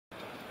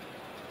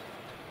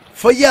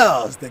For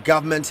years, the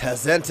government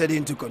has entered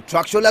into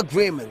contractual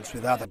agreements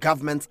with other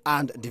governments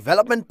and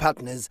development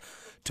partners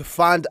to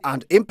fund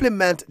and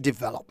implement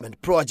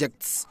development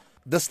projects.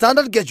 The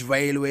standard gauge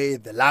railway,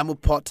 the Lamu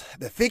Port,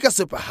 the Thika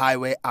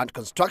Superhighway and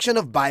construction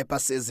of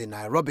bypasses in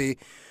Nairobi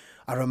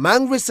are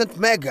among recent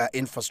mega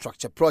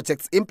infrastructure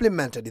projects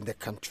implemented in the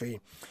country.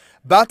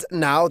 But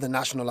now the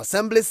National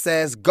Assembly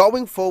says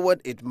going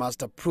forward it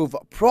must approve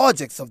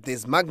projects of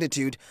this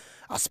magnitude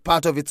as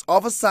part of its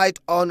oversight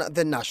on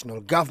the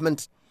national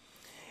government.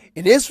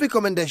 In its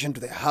recommendation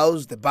to the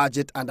House, the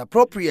Budget and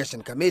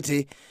Appropriation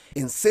Committee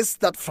insists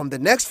that from the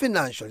next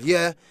financial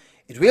year,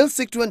 it will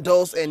seek to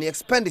endorse any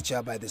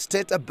expenditure by the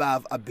state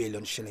above R1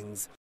 billion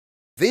shillings.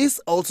 This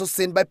also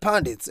seen by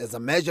pundits as a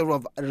measure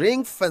of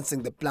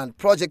ring-fencing the planned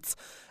projects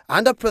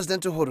under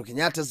President Uhuru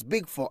Kenyatta's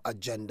Big Four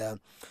agenda.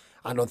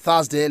 And on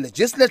Thursday,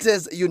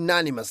 legislators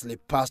unanimously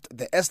passed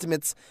the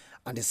estimates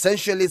and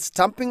essentially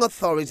stamping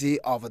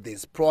authority over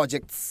these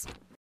projects.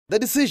 The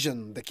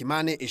decision, the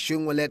Kimani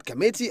Ichung'wah-led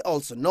committee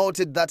also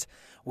noted that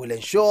will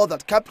ensure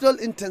that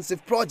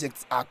capital-intensive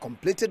projects are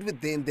completed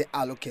within the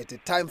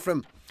allocated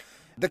timeframe.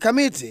 The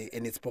committee,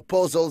 in its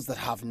proposals that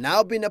have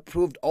now been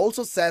approved,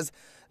 also says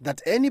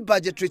that any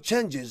budgetary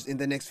changes in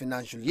the next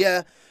financial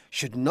year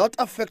should not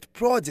affect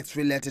projects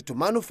related to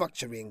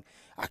manufacturing,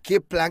 a key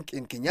plank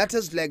in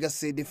Kenyatta's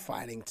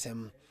legacy-defining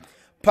term.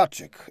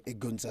 Patrick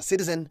Igunza,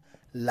 Citizen,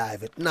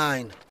 live at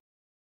 9.